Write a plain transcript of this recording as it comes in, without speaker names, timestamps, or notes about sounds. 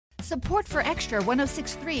Support for Extra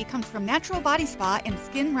 106.3 comes from Natural Body Spa and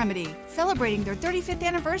Skin Remedy, celebrating their 35th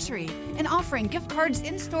anniversary and offering gift cards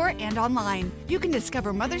in-store and online. You can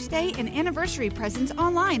discover Mother's Day and anniversary presents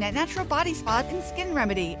online at Natural Body Spa and Skin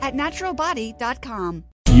Remedy at naturalbody.com.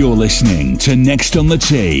 You're listening to Next on the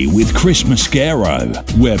Tee with Chris Mascaro,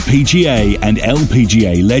 where PGA and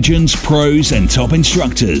LPGA legends, pros and top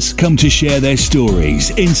instructors come to share their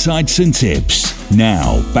stories, insights and tips.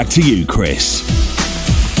 Now, back to you, Chris.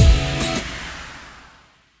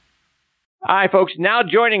 Hi, folks. Now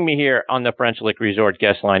joining me here on the French Lick Resort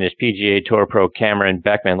guest line is PGA Tour pro Cameron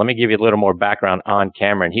Beckman. Let me give you a little more background on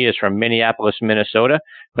Cameron. He is from Minneapolis, Minnesota,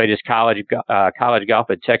 played his college golf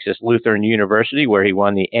at Texas Lutheran University, where he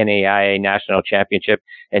won the NAIA National Championship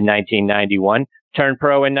in 1991, turned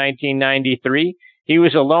pro in 1993. He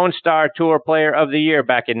was a Lone Star Tour Player of the Year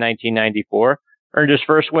back in 1994. Earned his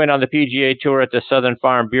first win on the PGA Tour at the Southern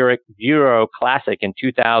Farm Bureau Classic in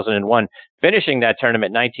 2001, finishing that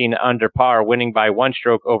tournament 19 under par, winning by one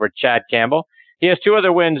stroke over Chad Campbell. He has two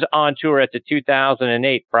other wins on tour at the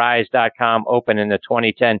 2008 Prize.com Open and the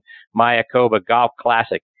 2010 Mayakoba Golf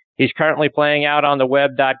Classic. He's currently playing out on the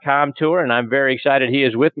Web.com Tour, and I'm very excited he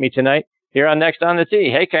is with me tonight here on Next on the Tee.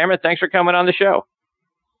 Hey, Cameron, thanks for coming on the show.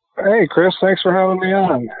 Hey, Chris, thanks for having me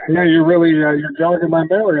on. Yeah, you're really you're jogging my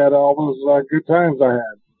memory at all those good times I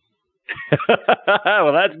had.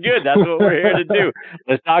 Well, that's good. That's what we're here to do.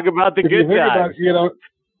 Let's talk about the good times.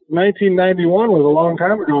 1991 was a long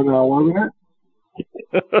time ago now, wasn't it?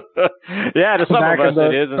 Yeah, to some of us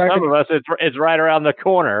it is, and some of us it's right around the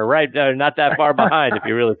corner, right? Not that far behind if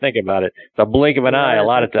you really think about it. It's a blink of an eye a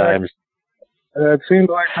lot of times. It seems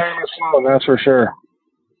like time is slow, that's for sure.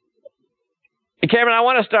 Cameron, I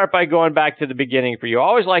want to start by going back to the beginning for you. I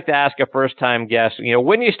always like to ask a first-time guest,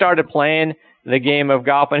 when you started playing the game of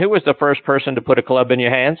golf, and who was the first person to put a club in your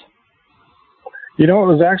hands? It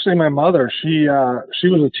was actually my mother. She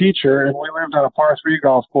was a teacher, and we lived on a par 3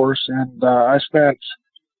 golf course, and I spent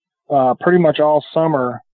pretty much all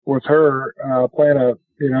summer with her playing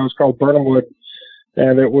it's called Burnhamwood,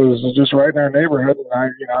 and it was just right in our neighborhood, and I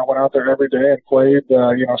went out there every day and played,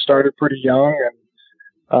 started pretty young, and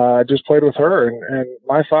just played with her, and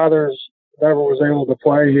my father never was able to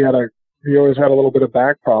play. He always had a little bit of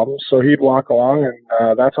back problems, so he'd walk along,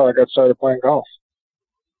 and that's how I got started playing golf.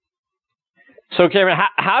 So, Cameron,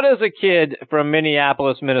 how does a kid from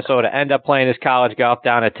Minneapolis, Minnesota, end up playing his college golf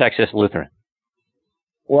down at Texas Lutheran?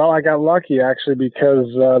 Well, I got lucky actually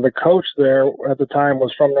because the coach there at the time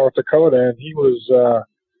was from North Dakota, and he was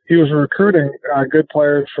recruiting good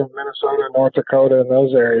players from Minnesota, North Dakota, and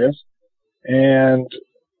those areas, and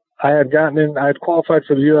I had qualified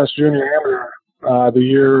for the U.S. Junior Amateur the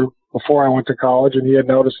year before I went to college, and he had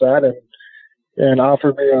noticed that and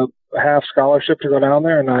offered me a half scholarship to go down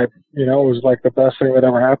there, and it was like the best thing that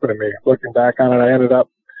ever happened to me. Looking back on it,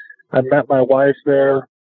 I met my wife there.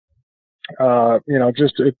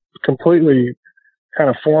 It completely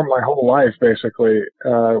kind of formed my whole life, basically.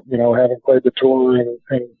 Having played the tour, and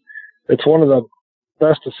it's one of the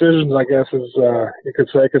best decisions, I guess, is you could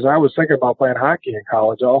say, because I was thinking about playing hockey in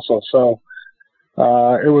college also. So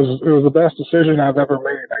it was the best decision I've ever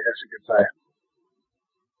made, I guess you could say.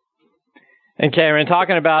 And Cameron,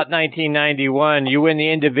 talking about 1991, you win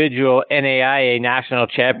the individual NAIA National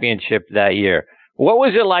Championship that year. What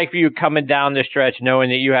was it like for you coming down the stretch knowing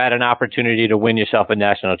that you had an opportunity to win yourself a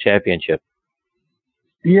national championship?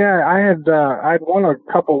 Yeah, I'd won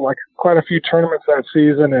quite a few tournaments that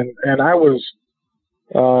season, and I was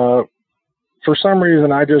for some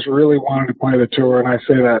reason, I just really wanted to play the tour, and I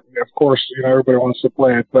say that, of course, everybody wants to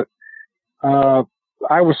play it, but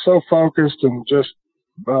I was so focused and just,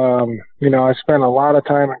 I spent a lot of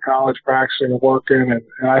time in college practicing and working,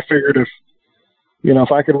 and I figured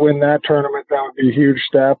if I could win that tournament, that would be a huge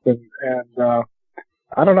step, and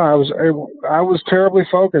I don't know, I was terribly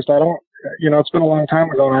focused. It's been a long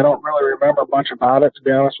time ago, and I don't really remember much about it, to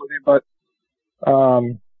be honest with you, but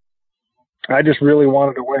I just really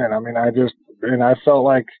wanted to win. I mean, I felt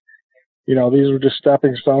like, these were just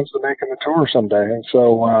stepping stones to making the tour someday. And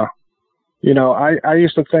so, I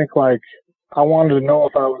used to think like I wanted to know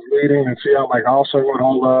if I was leading and see how my golf swing would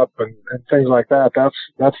hold up and things like that.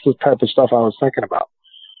 That's the type of stuff I was thinking about.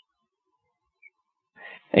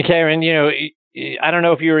 Hey, Cameron, I don't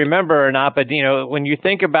know if you remember or not, but, when you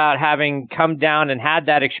think about having come down and had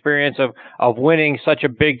that experience of winning such a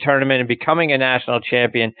big tournament and becoming a national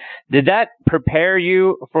champion, did that prepare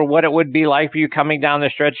you for what it would be like for you coming down the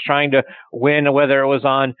stretch trying to win, whether it was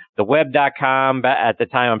on the Web.com, at the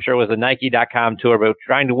time I'm sure it was the Nike.com tour, but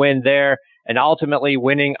trying to win there and ultimately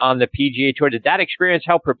winning on the PGA Tour? Did that experience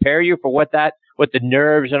help prepare you for what the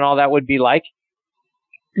nerves and all that would be like?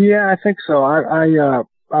 Yeah, I think so.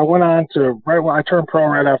 I went on to I turned pro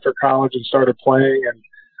right after college and started playing, and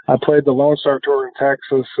I played the Lone Star Tour in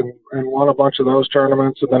Texas and won a bunch of those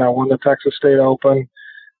tournaments, and then I won the Texas State Open.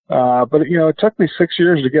 But it took me 6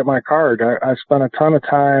 years to get my card. I spent a ton of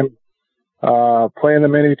time playing the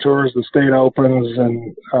mini tours, the state opens,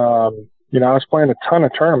 and I was playing a ton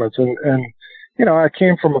of tournaments, and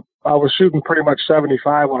I was shooting pretty much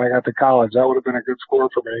 75 when I got to college. That would have been a good score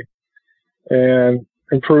for me, and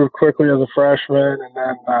improved quickly as a freshman, and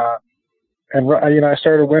then I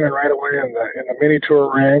started winning right away in the mini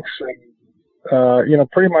tour ranks, and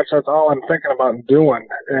pretty much that's all I'm thinking about and doing.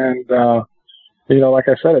 And like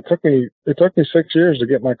I said, it took me 6 years to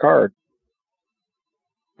get my card.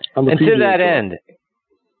 And to that end,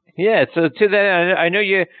 yeah. So to that end, I know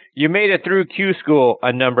you made it through Q school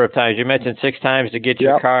a number of times. You mentioned 6 times to get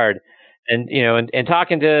your card, and and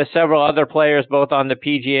talking to several other players, both on the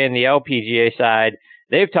PGA and the LPGA side,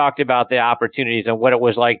 they've talked about the opportunities and what it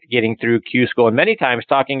was like getting through Q school, and many times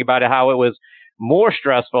talking about how it was more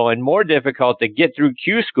stressful and more difficult to get through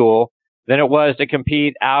Q school than it was to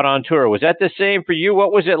compete out on tour. Was that the same for you?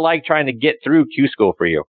 What was it like trying to get through Q school for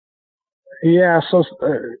you? Yeah, so,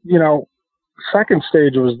 second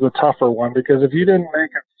stage was the tougher one, because if you didn't make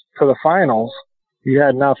it to the finals, you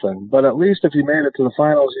had nothing. But at least if you made it to the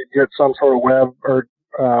finals, you'd get some sort of web, or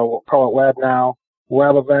we'll call it web now,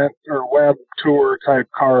 web event or web tour type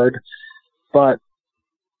card. But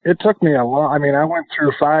it took me I went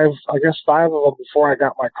through 5 of them before I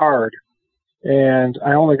got my card. And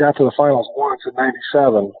I only got to the finals once in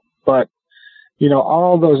 '97. But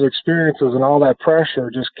all those experiences and all that pressure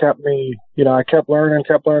just kept me, I kept learning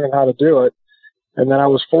how to do it. And then I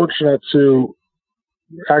was fortunate to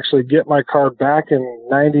actually get my card back in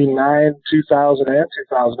 '99, 2000, and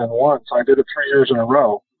 2001. So I did it 3 years in a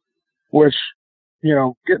row, which,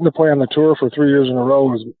 getting to play on the tour for 3 years in a row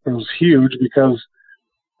was huge, because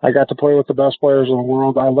I got to play with the best players in the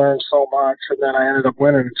world. I learned so much, and then I ended up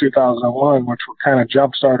winning in 2001, which kind of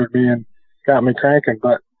jump-started me and got me cranking.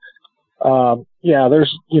 But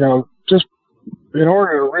there's, just in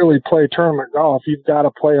order to really play tournament golf, you've got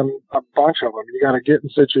to play a bunch of them. You got to get in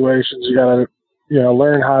situations. You got to,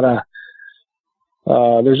 learn how to.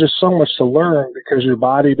 There's just so much to learn, because your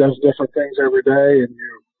body does different things every day, and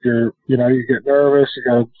you get nervous. You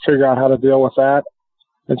got to figure out how to deal with that.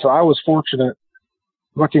 And so I was fortunate,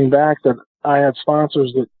 looking back, that I had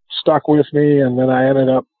sponsors that stuck with me, and then I ended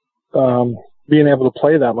up being able to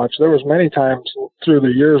play that much. There was many times through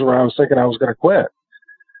the years where I was thinking I was going to quit.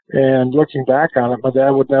 And looking back on it, my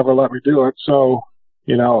dad would never let me do it. So,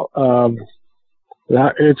 it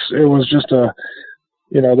was just there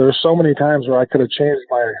were so many times where I could have changed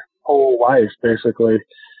my whole life, basically,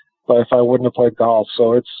 but if I wouldn't have played golf.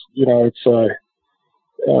 So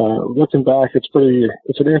looking back, it's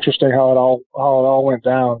an interesting how it all went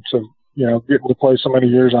down to, getting to play so many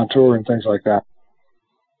years on tour and things like that.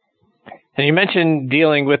 And you mentioned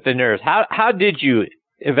dealing with the nerves. How did you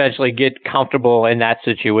eventually get comfortable in that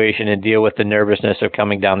situation and deal with the nervousness of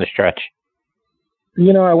coming down the stretch?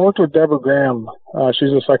 I worked with Deborah Graham.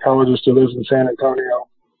 She's a psychologist who lives in San Antonio.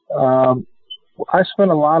 I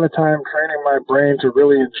spent a lot of time training my brain to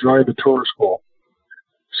really enjoy the tour school.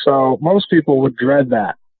 So most people would dread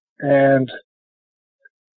that. And,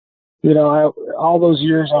 all those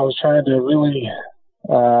years I was trying to really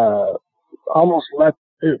almost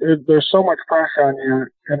there's so much pressure on you,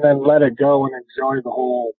 and then let it go and enjoy the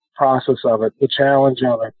whole process of it, the challenge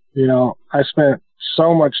of it. I spent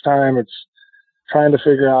so much time trying to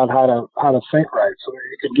figure out how to think right so that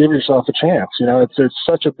you could give yourself a chance. It's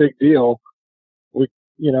such a big deal. I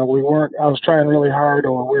was trying really hard,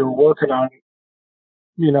 or we were working on,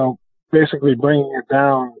 basically bringing it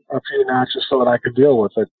down a few notches so that I could deal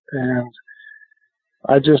with it. And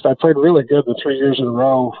I played really good the 3 years in a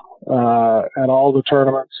row, at all the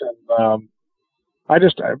tournaments. And,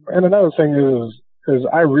 and another thing is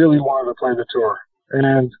I really wanted to play the tour,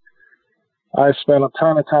 and I spent a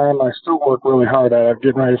ton of time. I still work really hard at it,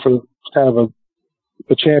 getting ready for kind of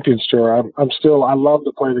the Champions Tour. I love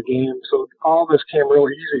to play the game. So all this came real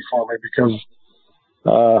easy for me, because,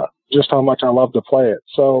 just how much I love to play it.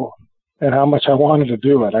 So, and how much I wanted to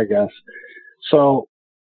do it, I guess. So,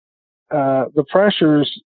 the pressures,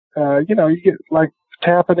 you get like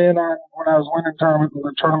tapping in on when I was winning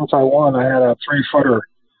the tournaments I won. I had a 3-footer,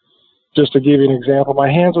 just to give you an example.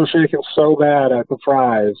 My hands were shaking so bad at the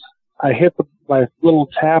prize. I hit my little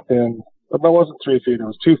tap in, but that wasn't 3 feet, it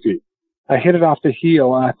was 2 feet. I hit it off the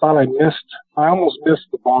heel, and I thought I almost missed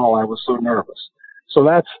the ball. I was so nervous. So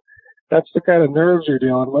that's the kind of nerves you're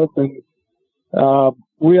dealing with. And,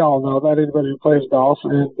 we all know that, anybody who plays golf,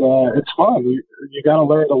 and it's fun. You got to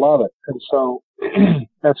learn to love it. And so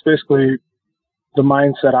that's basically the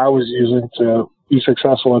mindset I was using to be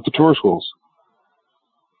successful at the tour schools.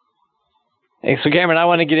 Hey, so Cameron, I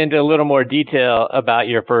want to get into a little more detail about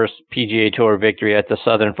your first PGA Tour victory at the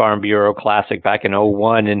Southern Farm Bureau Classic back in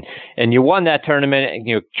 2001, and you won that tournament.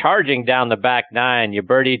 And, charging down the back nine, you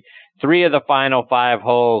birdied 3 of the final 5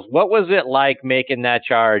 holes. What was it like making that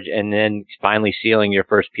charge and then finally sealing your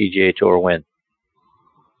first PGA Tour win?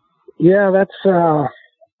 Yeah, that's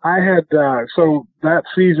I had so that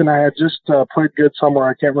season I had just played good somewhere,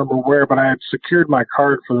 I can't remember where, but I had secured my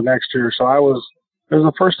card for the next year. So it was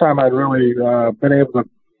the first time I'd really been able to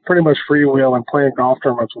pretty much freewheel and play in golf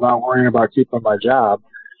tournaments without worrying about keeping my job.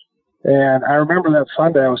 And I remember that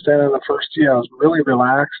Sunday I was standing in the first tee. I was really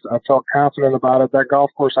relaxed. I felt confident about it. That golf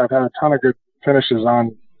course I've had a ton of good finishes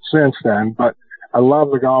on since then, but I love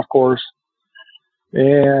the golf course.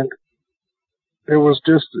 And it was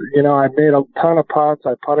just, I made a ton of putts.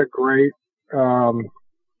 I putted great. I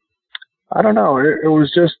don't know. It was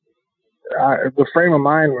just the frame of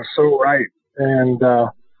mind was so right. And,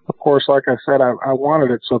 of course, like I said, I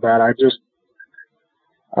wanted it so bad. It's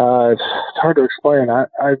hard to explain. I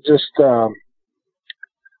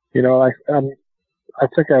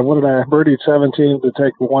think I birdied 17 to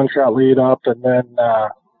take the 1-shot lead up, and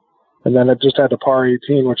then it just had to par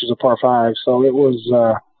 18, which is a par 5. So it was,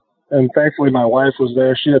 and thankfully my wife was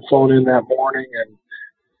there. She had flown in that morning,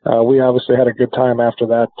 and we obviously had a good time after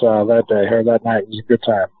that day, or that night. It was a good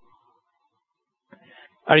time.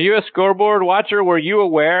 Are you a scoreboard watcher? Were you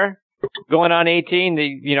aware going on 18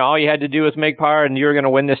 that, all you had to do was make par and you were going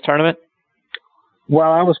to win this tournament?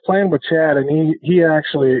 Well, I was playing with Chad, and he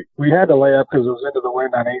actually, we had to lay up because it was into the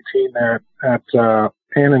wind on 18 there at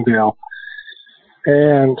Annandale.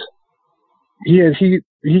 And he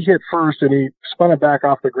hit first, and he spun it back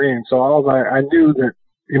off the green. So I knew that,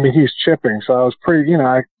 he's chipping. So I was pretty,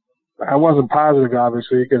 I wasn't positive,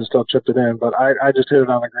 obviously. He could have still chipped it in, but I just hit it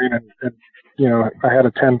on the green, and I had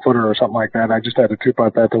a 10-footer or something like that. I just had to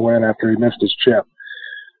 2-putt that to win after he missed his chip.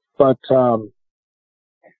 But so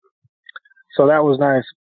that was nice.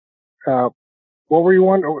 What were you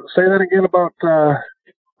wondering? Say that again about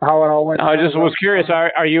how it all went. I just was curious.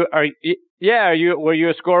 Were you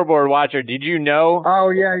a scoreboard watcher? Did you know? Oh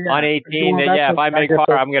yeah. On 18 if I make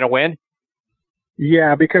par, I'm going to win.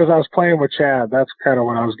 Yeah, because I was playing with Chad. That's kind of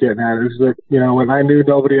what I was getting at. Is that when I knew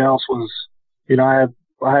nobody else was, I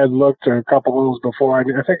had looked at a couple holes before. I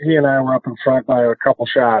think he and I were up in front by a couple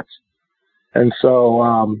shots, and so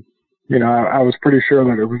I was pretty sure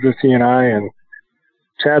that it was just he and I. And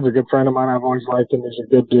Chad's a good friend of mine. I've always liked him. He's a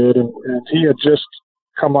good dude, and he had just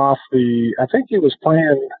come off I think he was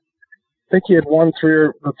playing. I think he had won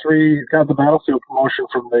got the Battlefield promotion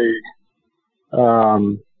from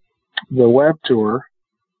the Web Tour,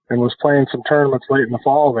 and was playing some tournaments late in the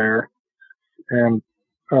fall there, and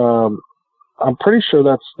I'm pretty sure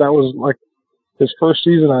that was like his first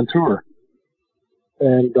season on tour,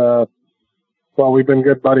 and we've been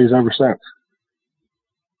good buddies ever since.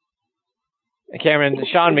 Cameron,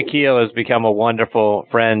 Sean McKeel has become a wonderful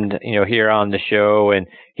friend, here on the show, and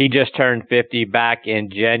he just turned 50 back in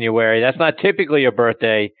January. That's not typically a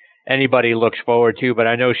birthday anybody looks forward to, but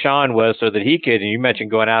I know Sean was, so that he could, and you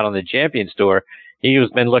mentioned going out on the Champions Tour. He has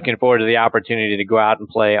been looking forward to the opportunity to go out and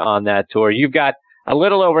play on that tour. You've got a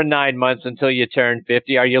little over 9 months until you turn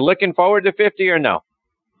 50. Are you looking forward to 50 or no?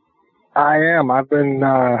 I am. I've been,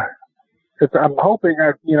 I'm hoping,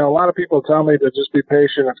 a lot of people tell me to just be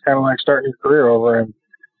patient. It's kind of like starting your career over.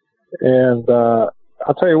 And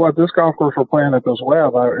I'll tell you what, this golf course we're playing at this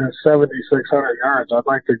Web is 7,600 yards. I'd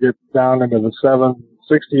like to get down into the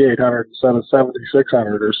 6,800 instead of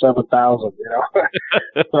 7,600 or 7,000,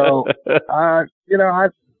 So,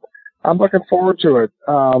 I'm looking forward to it.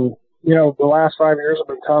 The last 5 years have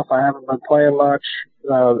been tough. I haven't been playing much.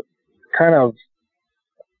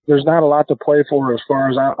 There's not a lot to play for as far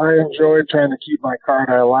as I enjoyed trying to keep my card.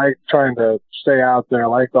 I like trying to stay out there. I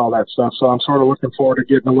like all that stuff. So I'm sort of looking forward to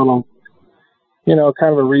getting a little,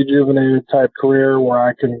 kind of a rejuvenated type career where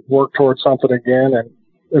I can work towards something again. And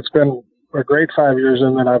it's been a great 5 years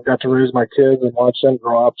in that I've got to raise my kids and watch them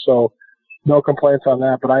grow up. So no complaints on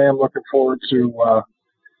that, but I am looking forward to,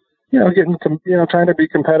 trying to be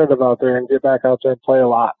competitive out there and get back out there and play a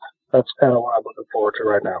lot. That's kind of what I'm looking forward to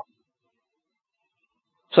right now.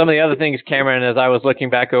 Some of the other things, Cameron, as I was looking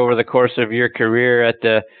back over the course of your career at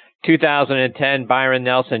the 2010 Byron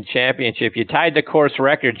Nelson Championship, you tied the course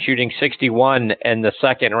record shooting 61 in the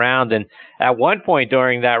second round. And at one point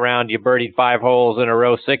during that round, you birdied 5 holes in a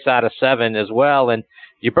row, 6 out of 7 as well. And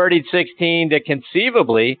you birdied 16 to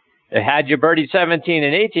conceivably had you birdied 17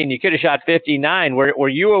 and 18, you could have shot 59. Were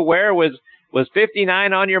you aware? Was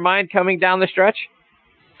 59 on your mind coming down the stretch?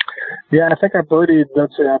 Yeah, I think I birdied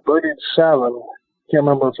 7. Can't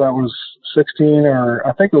remember if that was 16 or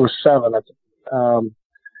I think it was 7.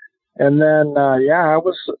 And then, I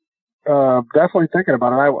was definitely thinking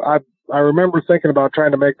about it. I remember thinking about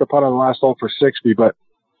trying to make the putt on the last hole for 60, but,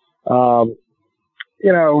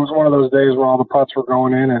 it was one of those days where all the putts were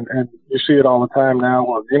going in, and you see it all the time now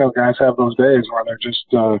where, guys have those days where they're just,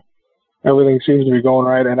 everything seems to be going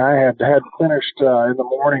right. And I had finished in the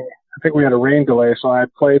morning. I think we had a rain delay, so I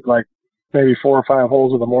had played like maybe 4 or 5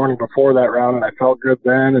 holes in the morning before that round, and I felt good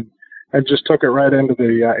then, and just took it right into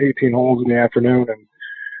the 18 holes in the afternoon,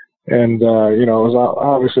 and it was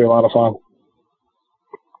obviously a lot of fun.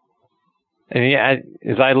 And yeah,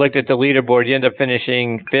 as I looked at the leaderboard, you ended up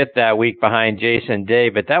finishing 5th that week behind Jason Day.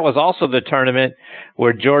 But that was also the tournament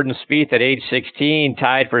where Jordan Spieth at age 16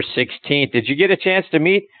 tied for 16th. Did you get a chance to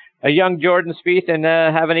meet a young Jordan Spieth and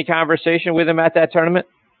have any conversation with him at that tournament?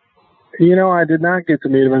 I did not get to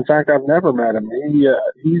meet him. In fact, I've never met him.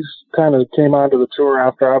 He's kind of came onto the tour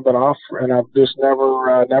after I've been off, and I've just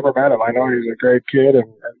never met him. I know he's a great kid,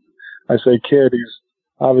 and I say kid, he's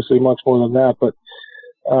obviously much more than that, but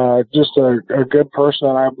just a good person,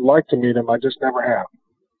 and I'd like to meet him. I just never have.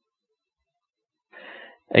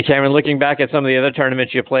 Hey, Cameron, looking back at some of the other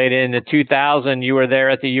tournaments you played in 2000, you were there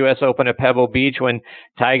at the U.S. Open at Pebble Beach when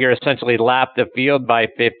Tiger essentially lapped the field by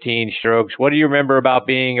 15 strokes. What do you remember about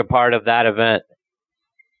being a part of that event?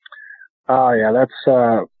 Oh, yeah, that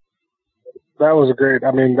was a great,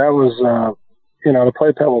 that was, to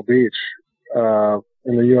play Pebble Beach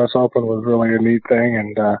in the U.S. Open was really a neat thing.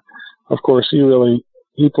 And, of course,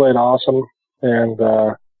 he played awesome, and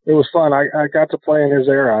it was fun. I got to play in his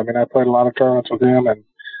era. I played a lot of tournaments with him and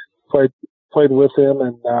played with him,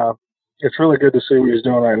 and it's really good to see what he's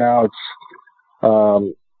doing right now.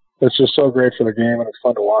 It's just so great for the game, and it's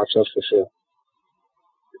fun to watch, that's for sure.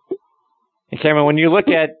 And Cameron, when you look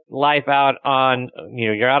at life out on,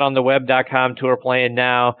 you're out on the web.com tour playing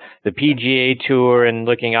now, the PGA Tour, and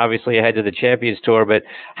looking obviously ahead to the Champions Tour, but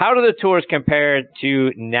how do the tours compare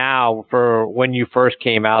to now for when you first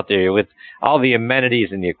came out there with all the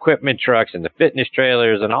amenities and the equipment trucks and the fitness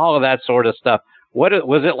trailers and all of that sort of stuff?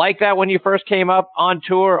 Was it like that when you first came up on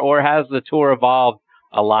tour, or has the tour evolved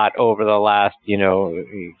a lot over the last,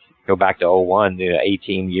 go back to 01,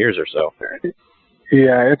 18 years or so?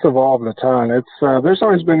 Yeah, it's evolved a ton. It's there's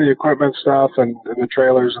always been the equipment stuff and the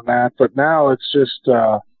trailers and that, but now it's such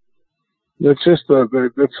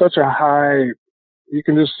a high. You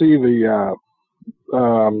can just see the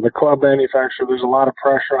club manufacturer. There's a lot of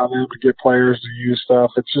pressure on them to get players to use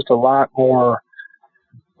stuff. It's just a lot more.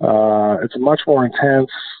 It's much more intense.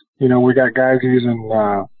 We got guys using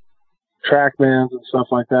TrackMans and stuff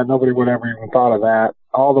like that. Nobody would ever even thought of that.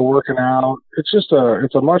 All the working out. It's just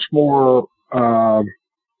it's a much more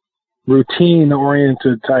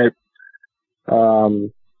routine-oriented type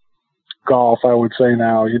golf, I would say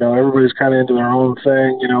now. Everybody's kind of into their own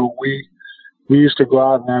thing. We used to go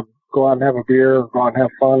out and have a beer, go out and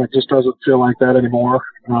have fun. It just doesn't feel like that anymore.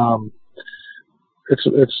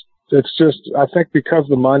 It's just, I think because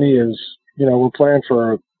the money is, we're playing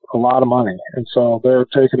for a lot of money, and so they're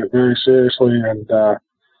taking it very seriously, and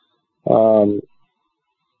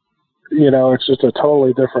it's just a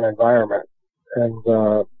totally different environment. And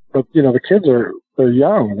but the kids they're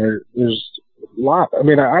young. There's a lot.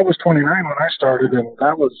 I was 29 when I started, and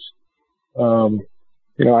that was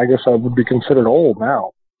I guess I would be considered old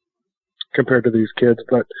now compared to these kids,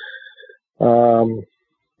 but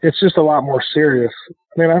it's just a lot more serious.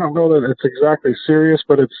 I don't know that it's exactly serious,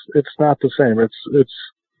 but it's not the same.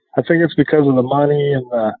 I think it's because of the money, and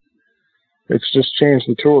it's just changed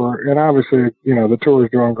the tour. And obviously, the tour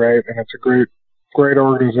is doing great, and it's a great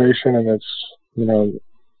organization, and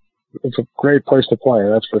it's a great place to play,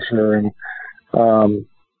 that's for sure. And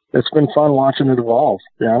it's been fun watching it evolve,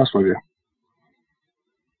 to be honest with you.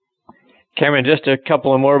 Cameron, just a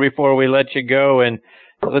couple of more before we let you go, and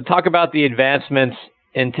we'll talk about the advancements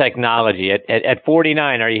in technology. At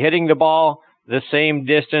 49, are you hitting the ball the same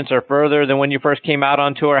distance or further than when you first came out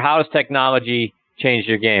on tour? How has technology changed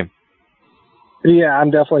your game? Yeah,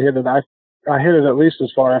 I'm definitely hitting it. I hit it at least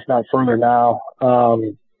as far, if not further now.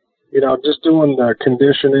 Just doing the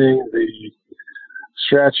conditioning, the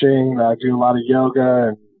stretching. I do a lot of yoga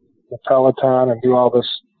and the Peloton and do all this.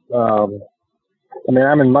 I'm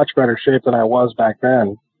in much better shape than I was back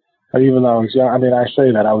then. Even though I was young, I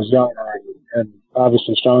say that I was younger and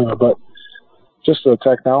obviously stronger, but just the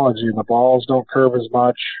technology, the balls don't curve as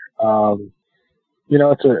much.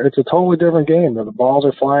 It's a totally different game. The balls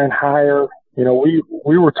are flying higher.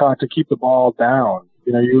 we were taught to keep the ball down.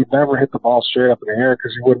 You would never hit the ball straight up in the air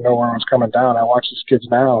because you wouldn't know where it was coming down. I watch these kids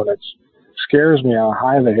now, and it scares me how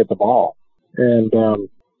high they hit the ball. And,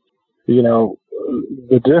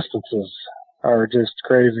 the distances are just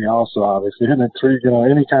crazy also, obviously. Hitting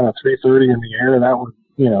any kind of 330 in the air, that would,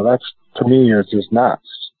 that's, to me, is just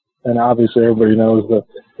nuts. And obviously everybody knows that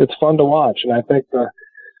it's fun to watch. And I think the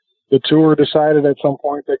tour decided at some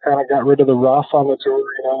point they kind of got rid of the rough on the tour.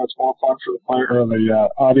 It's more fun for the player and the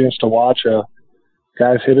audience to watch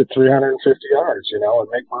guys hit it 350 yards, and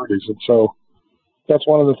make birdies. And so that's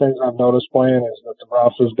one of the things I've noticed playing is that the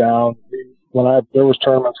rough is down. There was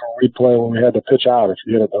tournaments where we'd play when we had to pitch out if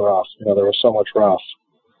you hit it the rough. There was so much rough.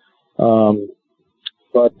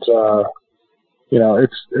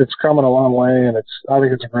 It's coming a long way, and I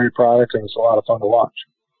think it's a great product, and it's a lot of fun to watch.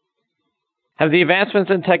 Have the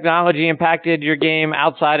advancements in technology impacted your game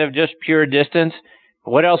outside of just pure distance?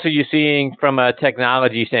 What else are you seeing from a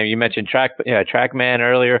technology standpoint? You mentioned TrackMan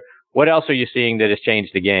earlier. What else are you seeing that has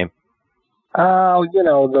changed the game? I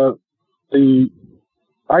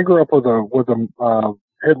grew up with the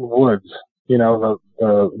hidden woods. The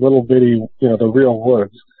little bitty, the real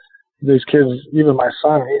woods. These kids, even my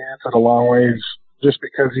son, he hits it a long ways just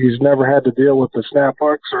because he's never had to deal with the snap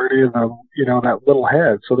hooks or any of the, that little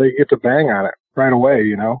head. So they get to bang on it right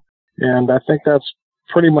away, And I think that's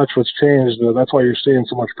pretty much what's changed. That's why you're seeing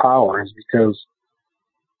so much power, is because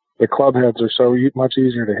the club heads are so much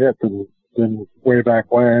easier to hit than way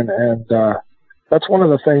back when. And that's one of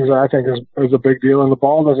the things that I think is a big deal. And the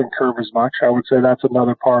ball doesn't curve as much. I would say that's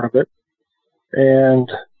another part of it.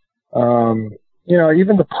 And,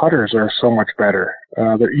 even the putters are so much better.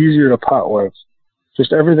 They're easier to putt with.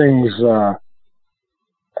 Just everything's,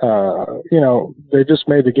 they just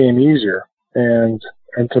made the game easier. And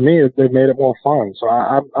to me, they've made it more fun. So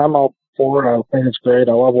I'm all for it. I think it's great.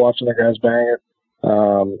 I love watching the guys bang it.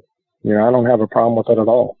 I don't have a problem with it at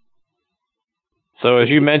all. So as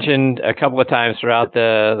you mentioned a couple of times throughout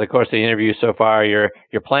the course of the interview so far, you're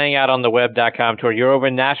playing out on the web.com tour. You're over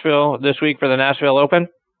in Nashville this week for the Nashville Open?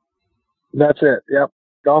 That's it. Yep.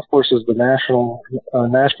 Golf course is the Nashville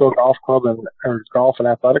Golf Club or Golf and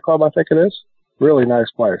Athletic Club, I think it is. Really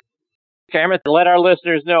nice place. Cameron, let our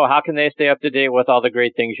listeners know, how can they stay up to date with all the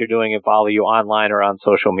great things you're doing and follow you online or on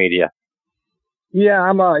social media? Yeah,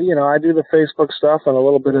 I'm I do the Facebook stuff and a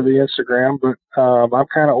little bit of the Instagram, but I'm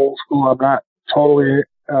kind of old school. I'm not totally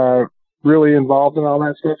really involved in all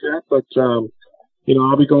that stuff yet, but I'll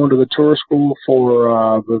be going to the tour school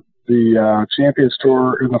for the Champions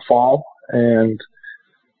Tour in the fall, and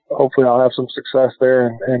hopefully I'll have some success there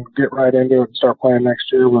and get right into it and start playing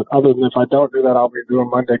next year. But other than if I don't do that, I'll be doing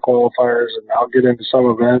Monday qualifiers, and I'll get into some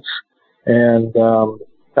events, and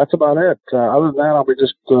that's about it. Other than that, I'll be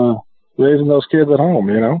just raising those kids at home,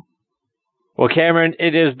 Well, Cameron,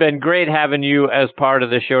 it has been great having you as part of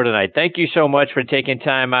the show tonight. Thank you so much for taking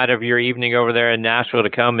time out of your evening over there in Nashville to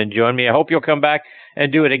come and join me. I hope you'll come back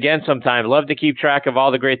and do it again sometime. Love to keep track of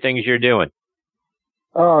all the great things you're doing.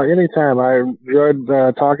 Oh, anytime. I enjoyed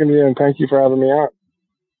talking to you, and thank you for having me on.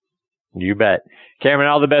 You bet. Cameron,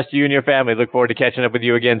 all the best to you and your family. Look forward to catching up with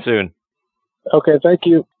you again soon. Okay, thank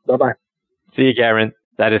you. Bye-bye. See you, Cameron.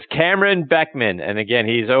 That is Cameron Beckman. And again,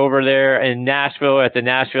 he's over there in Nashville at the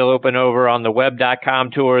Nashville Open over on the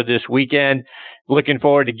web.com tour this weekend. Looking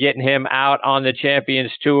forward to getting him out on the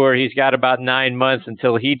Champions Tour. He's got about 9 months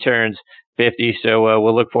until he turns 50. So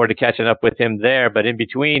we'll look forward to catching up with him there. But in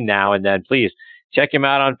between now and then, please check him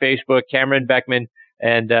out on Facebook, Cameron Beckman.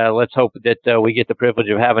 And let's hope that we get the privilege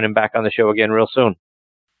of having him back on the show again real soon.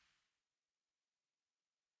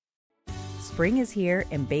 Spring is here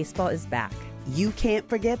and baseball is back. You can't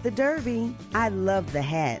forget the Derby. I love the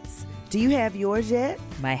hats. Do you have yours yet?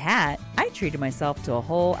 My hat? I treated myself to a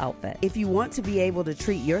whole outfit. If you want to be able to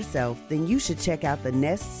treat yourself, then you should check out the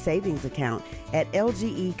Nest Savings Account at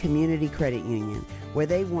LGE Community Credit Union, where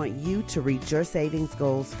they want you to reach your savings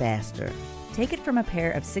goals faster. Take it from a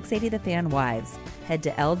pair of 680 The Fan wives. Head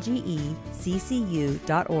to lgeccu.org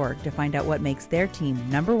to find out what makes their team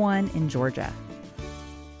 #1 in Georgia.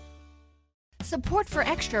 Support for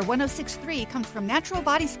Extra 106.3 comes from Natural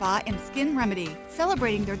Body Spa and Skin Remedy,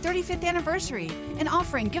 celebrating their 35th anniversary and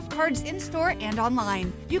offering gift cards in-store and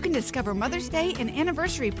online. You can discover Mother's Day and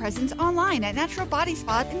anniversary presents online at Natural Body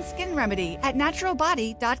Spa and Skin Remedy at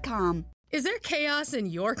naturalbody.com. Is there chaos in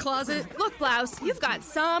your closet? Look, Blouse, you've got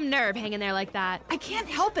some nerve hanging there like that. I can't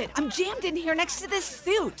help it. I'm jammed in here next to this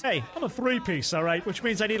suit. Hey, I'm a three-piece, all right, which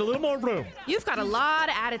means I need a little more room. You've got a lot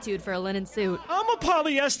of attitude for a linen suit. I'm a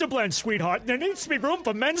polyester blend, sweetheart. There needs to be room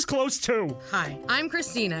for men's clothes, too. Hi, I'm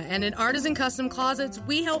Christina, and at Artisan Custom Closets,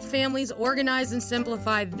 we help families organize and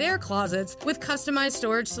simplify their closets with customized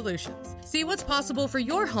storage solutions. See what's possible for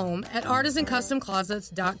your home at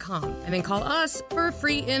artisancustomclosets.com, and then call us for a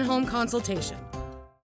free in-home consultation.